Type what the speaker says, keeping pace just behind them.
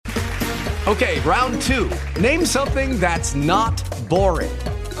Okay, round two. Name something that's not boring.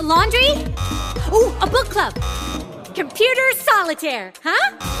 A laundry? Ooh, a book club. Computer solitaire,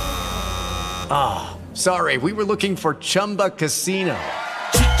 huh? Ah, sorry, we were looking for Chumba Casino.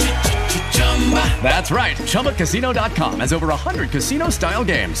 That's right, ChumbaCasino.com has over 100 casino-style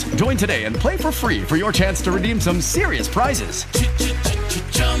games. Join today and play for free for your chance to redeem some serious prizes.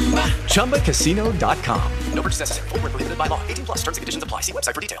 ChumbaCasino.com. No purchase necessary. Void where prohibited by law. 18+ terms and conditions apply. See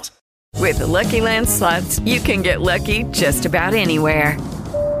website for details. With the Lucky Land Slots, you can get lucky just about anywhere.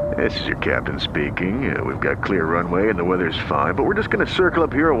 This is your captain speaking. We've got clear runway and the weather's fine, but we're just going to circle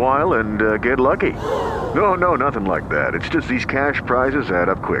up here a while and get lucky. No, nothing like that. It's just these cash prizes add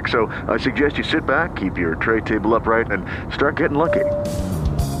up quick. So I suggest you sit back, keep your tray table upright, and start getting lucky.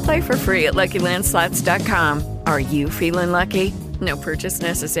 Play for free at LuckyLandSlots.com. Are you feeling lucky? No purchase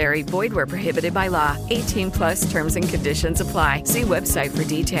necessary. Void where prohibited by law. 18+ terms and conditions apply. See website for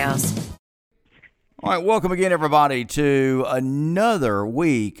details. All right, welcome again, everybody, to another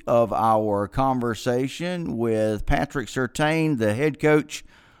week of our conversation with Patrick Surtain, the head coach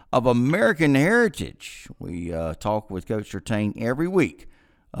of American Heritage. We talk with Coach Surtain every week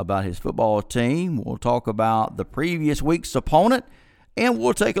about his football team. We'll talk about the previous week's opponent, and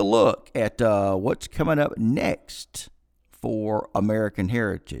we'll take a look at what's coming up next for American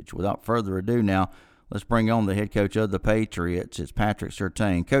Heritage. Without further ado now, let's bring on the head coach of the Patriots. It's Patrick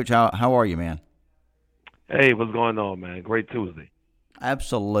Surtain. Coach, how are you, man? Hey, what's going on, man? Great Tuesday.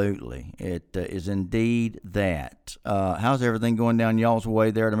 Absolutely. It is indeed that. How's everything going down y'all's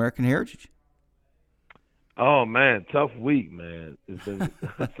way there at American Heritage? Oh, man, tough week, man. It's been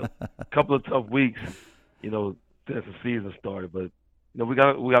a couple of tough weeks, since the season started. But, we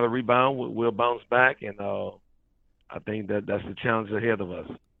got to rebound. We'll bounce back, and I think that's the challenge ahead of us.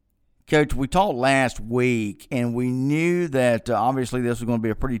 Coach, we talked last week, and we knew that obviously this was going to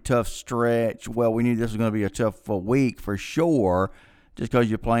be a pretty tough stretch. Well, we knew this was going to be a tough week for sure, just because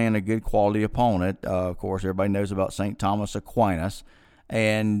you're playing a good quality opponent. Of course, everybody knows about St. Thomas Aquinas.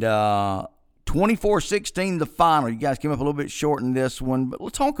 And 24-16, the final. You guys came up a little bit short in this one, but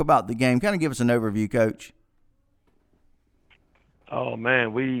let's talk about the game. Kind of give us an overview, Coach. Oh,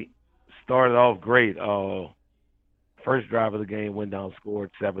 man, we started off great. First drive of the game, went down, scored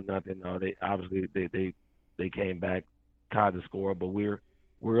 7-0. They obviously they came back, tied the score, but we're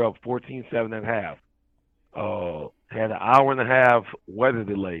up 14-7 at half. Had an hour and a half weather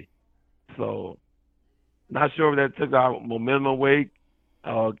delay, so not sure if that took our momentum away.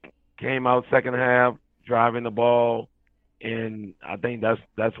 Came out second half, driving the ball, and I think that's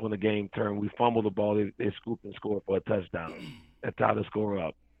when the game turned. We fumbled the ball, they scooped and scored for a touchdown, and tied the score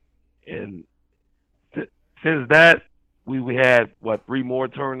up. And since that, we had, 3 more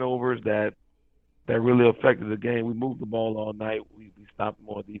turnovers that really affected the game. We moved the ball all night. We stopped them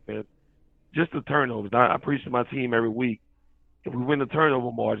on defense. Just the turnovers. I preach to my team every week. If we win the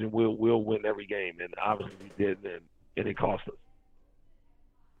turnover margin, we'll win every game. And obviously we did, and it cost us.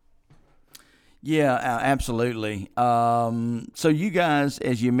 Yeah, absolutely. So you guys,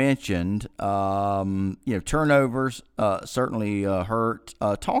 as you mentioned, turnovers certainly hurt.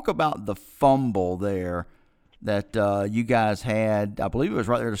 Talk about the fumble there that you guys had. I believe it was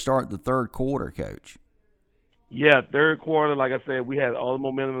right there to start the third quarter, Coach. Yeah, third quarter, like I said, we had all the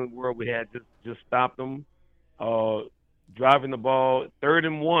momentum in the world. We had just stopped them, driving the ball. 3rd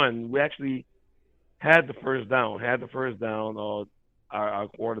and 1, we actually had the first down. Our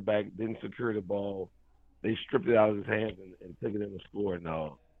quarterback didn't secure the ball. They stripped it out of his hands and took it in the score.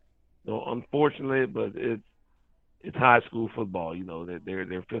 No, unfortunately, but it's high school football.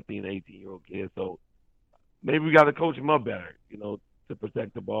 They're 15, 18-year-old kids. So maybe we got to coach him up better, to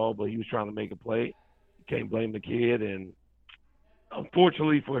protect the ball. But he was trying to make a play. You can't blame the kid. And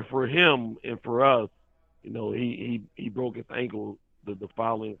unfortunately for him and for us, he broke his ankle the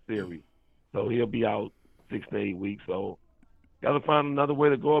following series. So he'll be out 6 to 8 weeks. So got to find another way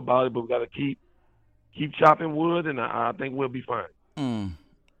to go about it, but we got to keep chopping wood, and I think we'll be fine.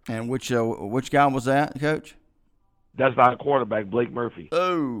 And which guy was that, Coach? That's our quarterback, Blake Murphy.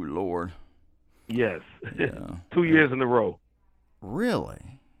 Oh, Lord. Yes. Yeah. 2 years in a row.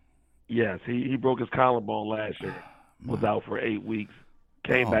 Really? Yes. He broke his collarbone last year. Was out for 8 weeks.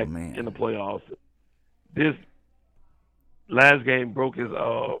 Came back in the playoffs. This last game broke his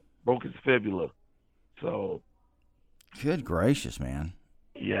fibula. So. Good gracious, man.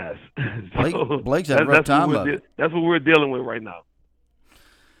 Yes. Blake's had a rough time of it. That's what we're dealing with right now.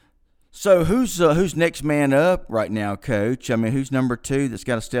 So who's next man up right now, Coach? I mean, who's number 2 that's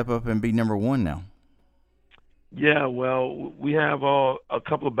got to step up and be number 1 now? Yeah, well, we have a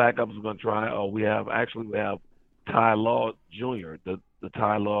couple of backups we're going to try. We have Ty Law Jr., the the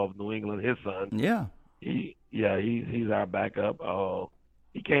Tyler of New England, his son. Yeah. He's our backup.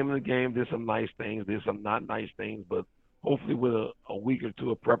 He came in the game, did some nice things, did some not nice things, but hopefully with a week or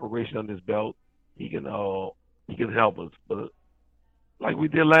two of preparation on his belt, he can help us. But like we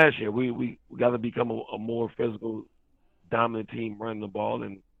did last year, we got to become a more physical, dominant team running the ball,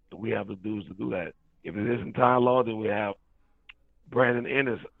 and we have the dudes to do that. If it isn't Tyler, then we have Brandon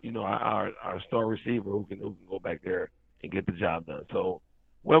Ennis, our star receiver who can go back there and get the job done. So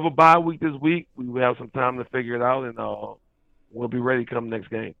we'll have a bye week this week. We will have some time to figure it out, and we'll be ready come next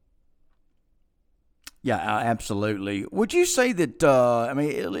game. Yeah, absolutely. Would you say that,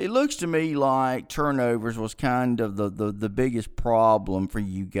 it looks to me like turnovers was kind of the biggest problem for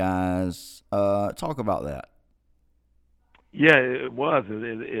you guys. Talk about that. Yeah, it was.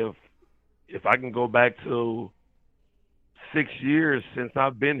 If I can go back to 6 years since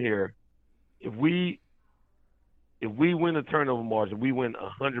I've been here, if we win the turnover margin, we win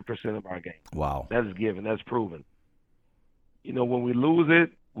 100% of our games. Wow. That's given. That's proven. When we lose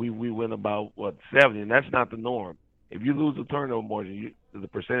it, we win about 70, and that's not the norm. If you lose the turnover margin, the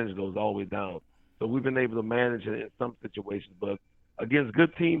percentage goes all the way down. So we've been able to manage it in some situations, but against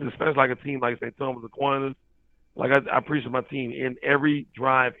good teams, especially like a team like St. Thomas Aquinas, like I preach to my team, in every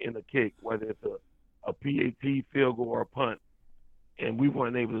drive in the kick, whether it's a PAT, field goal, or a punt, and we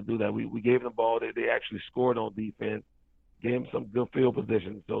weren't able to do that. We gave them the ball. They actually scored on defense, gave them some good field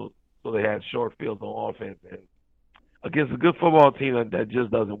position, so they had short fields on offense. And against a good football team, that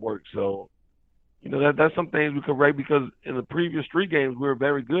just doesn't work. So, that's some things we correct, because in the previous 3 games, we were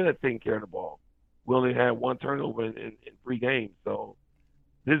very good at taking care of the ball. We only had 1 turnover in 3 games. So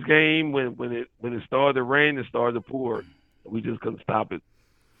this game, when it started to rain, it started to pour. We just couldn't stop it.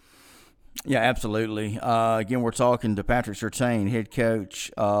 Yeah, absolutely. Again, we're talking to Patrick Surtain, head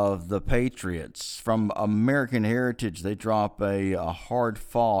coach of the Patriots. From American Heritage, they drop a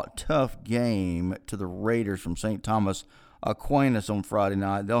hard-fought, tough game to the Raiders from St. Thomas Aquinas on Friday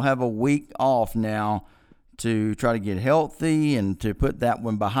night. They'll have a week off now to try to get healthy and to put that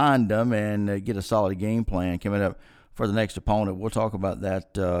one behind them and get a solid game plan coming up for the next opponent. We'll talk about that,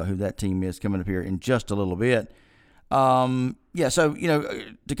 who that team is, coming up here in just a little bit. So,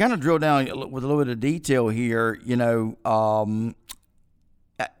 to kind of drill down with a little bit of detail here, I don't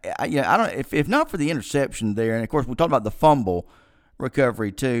if not for the interception there, and of course we talked about the fumble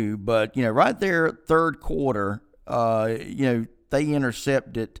recovery too, but right there, third quarter, they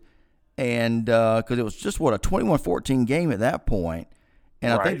intercepted, and because it was just a 21-14 game at that point,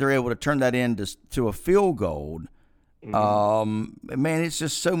 and right. I think they're able to turn that into a field goal. Mm-hmm. Man, it's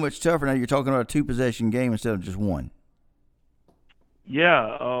just so much tougher now. You're talking about a 2-possession game instead of just 1.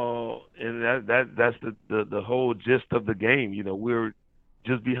 Yeah, and that's the whole gist of the game. We're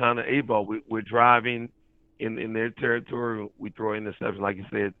just behind the 8 ball. We're driving in their territory. We throw an interception, like you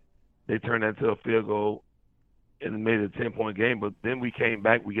said. They turned that to a field goal and made it a 10-point game. But then we came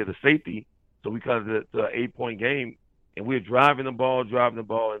back. We get a safety, so we cut it to an 8-point game. And we're driving the ball,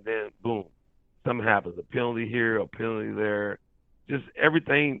 and then boom, something happens. A penalty here, a penalty there. Just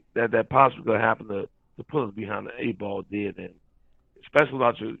everything that possibly could happen to put us behind the 8 ball did. And especially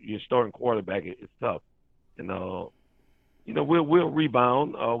without your starting quarterback, it's tough. And we'll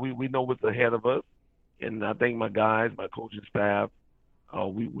rebound. We know what's ahead of us, and I think my guys, my coaching staff, I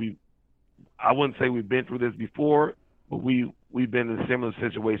wouldn't say we've been through this before, but we've been in similar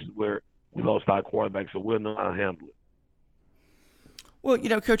situations where we lost our quarterback, so we'll know how to handle it. Well,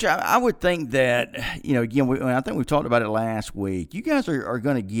 Coach, I would think that, again, I think we talked about it last week. You guys are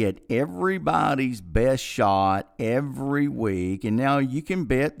going to get everybody's best shot every week, and now you can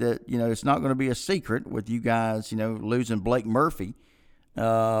bet that, it's not going to be a secret with you guys, losing Blake Murphy.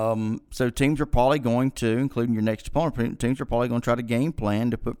 So teams are probably going to, including your next opponent, teams are probably going to try to game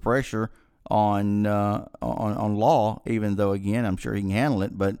plan to put pressure on Law, even though, again, I'm sure he can handle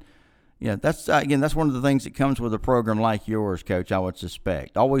it, but that's one of the things that comes with a program like yours, Coach, I would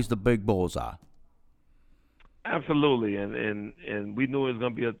suspect. Always the big bullseye. Absolutely, and we knew it was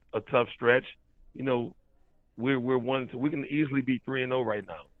going to be a tough stretch. We're 1-2. We can easily be 3-0 right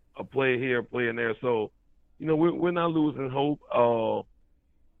now. A play here, a play in there. So, we're not losing hope.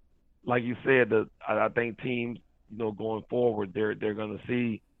 Like you said, I think teams, going forward, they're going to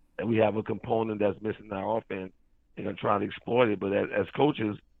see that we have a component that's missing in our offense. They're going to try to exploit it. But as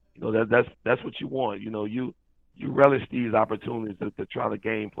coaches, that's what you want. You relish these opportunities to try to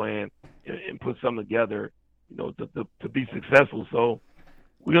game plan and put something together, to be successful. So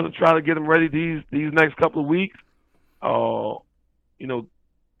we're going to try to get them ready these next couple of weeks. Kind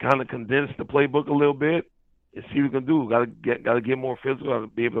of condense the playbook a little bit and see what we can do. Got to get more physical. Got to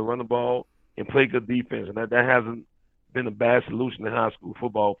be able to run the ball and play good defense, and that hasn't been a bad solution in high school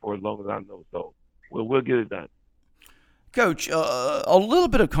football for as long as I know. So we'll get it done. Coach, a little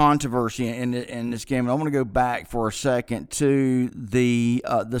bit of controversy in this game, and I want to go back for a second to the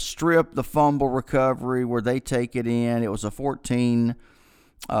strip, the fumble recovery where they take it in. It was a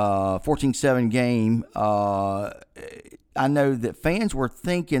 14-7 game. I know that fans were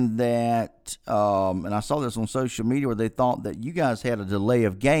thinking that, and I saw this on social media, where they thought that you guys had a delay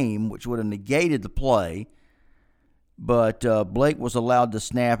of game, which would have negated the play. But Blake was allowed to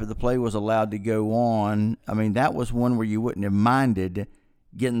snap it. The play was allowed to go on. I mean, that was one where you wouldn't have minded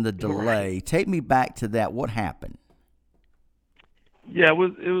getting the delay. Right. Take me back to that. What happened? Yeah, it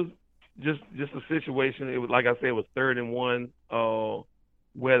was just a situation. It was, like I said, it was 3rd and 1,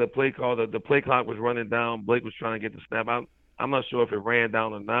 where the play clock was running down. Blake was trying to get the snap. I'm not sure if it ran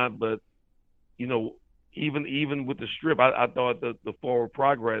down or not, but even with the strip, I thought the forward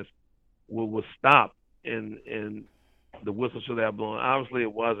progress was stopped and the whistle should have blown. Obviously,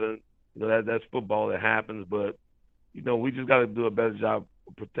 it wasn't. That's football. That happens. But, we just got to do a better job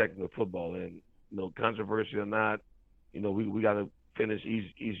of protecting the football. And, controversy or not, we got to finish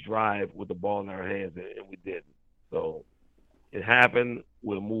each drive with the ball in our hands, and we didn't. So it happened.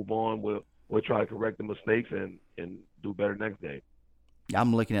 We'll move on. We'll try to correct the mistakes and do better next game.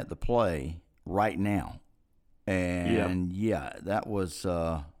 I'm looking at the play right now. And, that was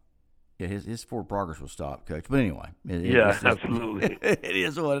his forward progress will stop, Coach. But anyway, absolutely, it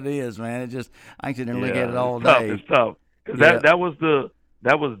is what it is, man. It just I can sit there and look at it all day. It's tough because that was the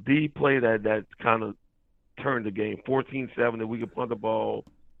play that kind of turned the game. 14-7 that we could punt the ball.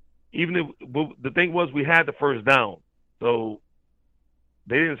 But the thing was we had the first down, so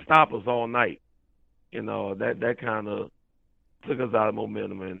they didn't stop us all night. That kind of took us out of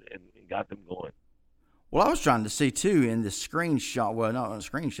momentum and got them going. Well, I was trying to see, too, in the screenshot. Well, not a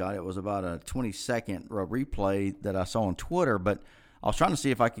screenshot. It was about a 20-second replay that I saw on Twitter. But I was trying to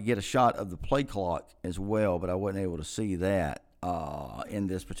see if I could get a shot of the play clock as well, but I wasn't able to see that in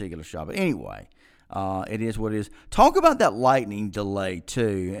this particular shot. But anyway, it is what it is. Talk about that lightning delay,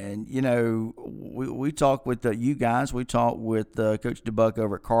 too. And, we talked with you guys. We talked with Coach DeBuck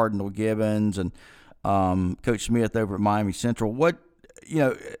over at Cardinal Gibbons and Coach Smith over at Miami Central.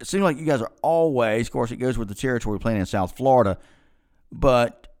 It seems like you guys are always, of course, it goes with the territory playing in South Florida,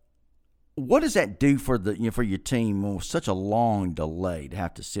 but what does that do for for your team with such a long delay to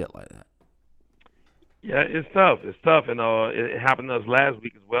have to sit like that? Yeah, it's tough. And it happened to us last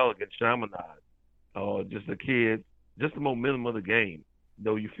week as well against Chaminade. Just the kids, just the momentum of the game.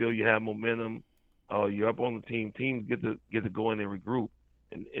 You feel you have momentum, you're up on the team. Teams get to go in and regroup.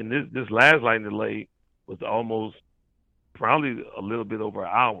 And this last lightning delay was almost probably a little bit over an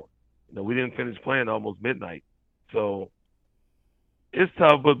hour. We didn't finish playing almost midnight. So it's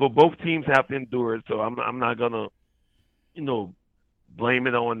tough, but both teams have to endure it. So I'm not gonna, blame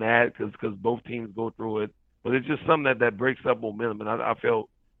it on that because both teams go through it. But it's just something that breaks up momentum, and I felt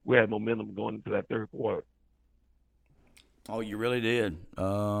we had momentum going into that third quarter. Oh, you really did.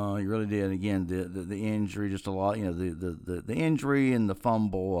 You really did. Again, the injury, just a lot. The injury and the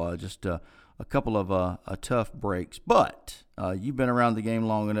fumble, just a couple of tough breaks. But you've been around the game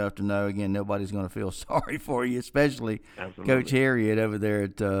long enough to know, again, nobody's going to feel sorry for you, especially Absolutely. Coach Harriet over there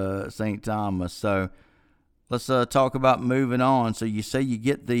at St. Thomas. So let's talk about moving on. So you say you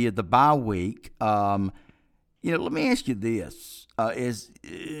get the bye week. Let me ask you this.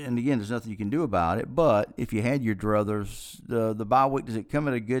 And again, there's nothing you can do about it, but if you had your druthers, the bye week, does it come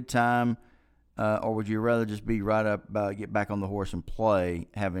at a good time, or would you rather just be right up, get back on the horse and play,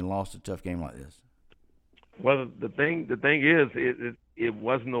 having lost a tough game like this? Well, the thing is, it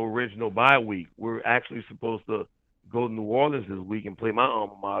wasn't no original bye week. We're actually supposed to go to New Orleans this week and play my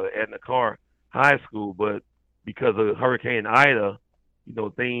alma mater, Edna Karr High School, but because of Hurricane Ida,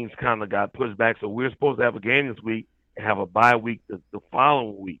 things kind of got pushed back. So we're supposed to have a game this week and have a bye week the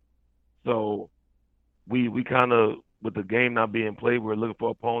following week. So we kind of, with the game not being played, we're looking for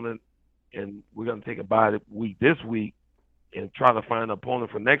an opponent, and we're going to take a bye week this week and try to find an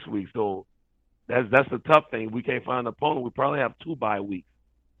opponent for next week. So that's the tough thing. We can't find an opponent. We probably have 2 bye weeks,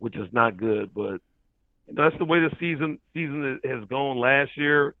 which is not good. But that's the way the season has gone last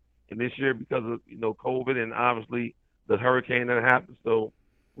year and this year because of COVID and obviously the hurricane that happened. So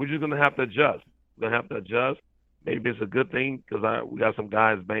we're just going to have to adjust. We're going to have to adjust. Maybe it's a good thing because we got some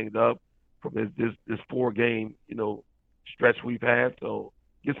guys banged up from this 4-game stretch we've had. So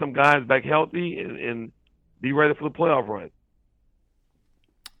get some guys back healthy and be ready for the playoff run.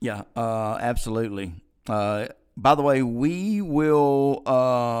 Yeah, absolutely. By the way, we will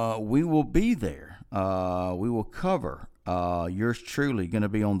be there. We will cover. Yours truly going to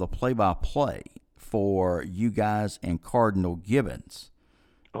be on the play-by-play for you guys and Cardinal Gibbons.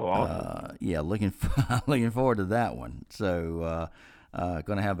 Oh, awesome. Looking forward to that one. So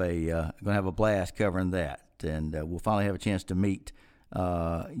gonna have a blast covering that, and we'll finally have a chance to meet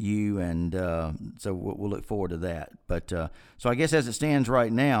you, and so we'll look forward to that. But so I guess as it stands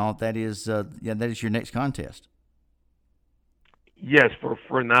right now, that is your next contest. Yes,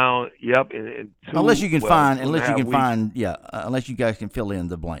 for now, yep. And unless you guys can fill in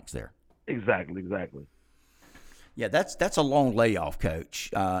the blanks there. Exactly. Yeah, that's a long layoff,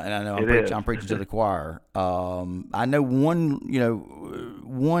 Coach, and I know I'm preaching to the choir. I know one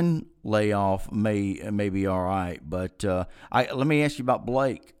layoff may be all right, but let me ask you about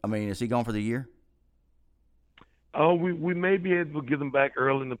Blake. I mean, is he gone for the year? Oh, we may be able to get him back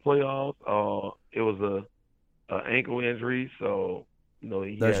early in the playoffs. It was a ankle injury, so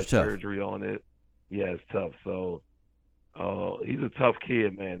he had surgery on it. Yeah, it's tough. So he's a tough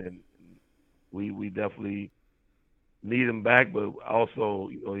kid, man, and we definitely need him back, but also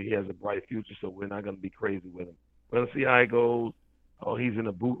he has a bright future, so we're not going to be crazy with him. We're going to see how it goes. He's in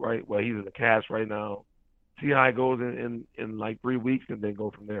a boot he's in a cast right now. See how it goes in like 3 weeks, and then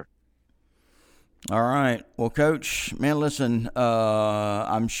go from there. All right. Well, Coach, man, listen,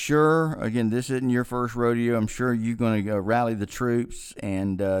 I'm sure, again, this isn't your first rodeo. I'm sure you're going to rally the troops,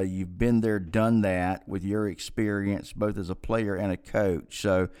 and you've been there, done that with your experience, both as a player and a coach.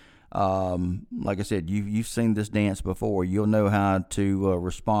 So, like I said, you've seen this dance before. You'll know how to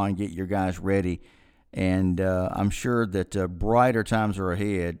respond, get your guys ready, and I'm sure that brighter times are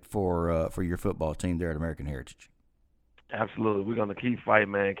ahead for your football team there at American Heritage. Absolutely. We're going to keep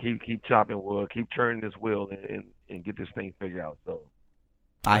fighting, man. Keep chopping wood. Keep turning this wheel and get this thing figured out. So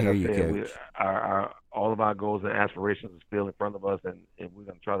I hear you, Coach. All of our goals and aspirations are still in front of us, and we're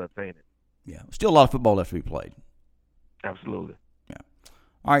going to try to attain it. Yeah. Still a lot of football left to be played. Absolutely. Yeah.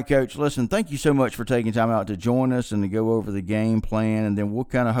 All right, Coach. Listen, thank you so much for taking time out to join us and to go over the game plan, and then we'll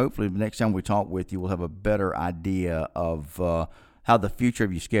kind of hopefully the next time we talk with you, we'll have a better idea of how the future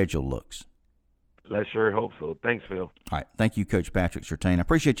of your schedule looks. I sure hope so. Thanks, Phil. All right. Thank you, Coach Patrick Surtain. I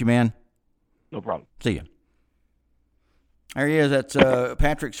appreciate you, man. No problem. See you. There he is. That's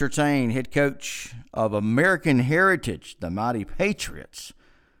Patrick Surtain, head coach of American Heritage, the mighty Patriots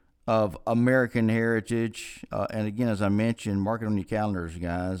of American Heritage. And again, as I mentioned, mark it on your calendars,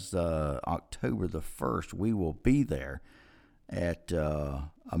 guys. October the 1st, we will be there at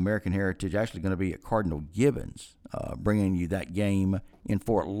American Heritage. Actually going to be at Cardinal Gibbons, bringing you that game in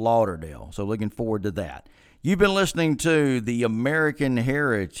Fort Lauderdale. So looking forward to that. You've been listening to the American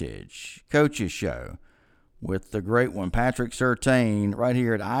Heritage Coaches Show with the great one, Patrick Surtain, right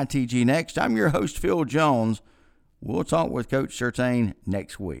here at ITG Next. I'm your host, Phil Jones. We'll talk with Coach Surtain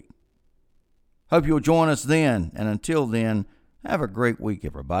next week. Hope you'll join us then. And until then, have a great week,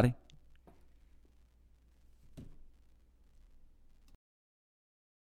 everybody.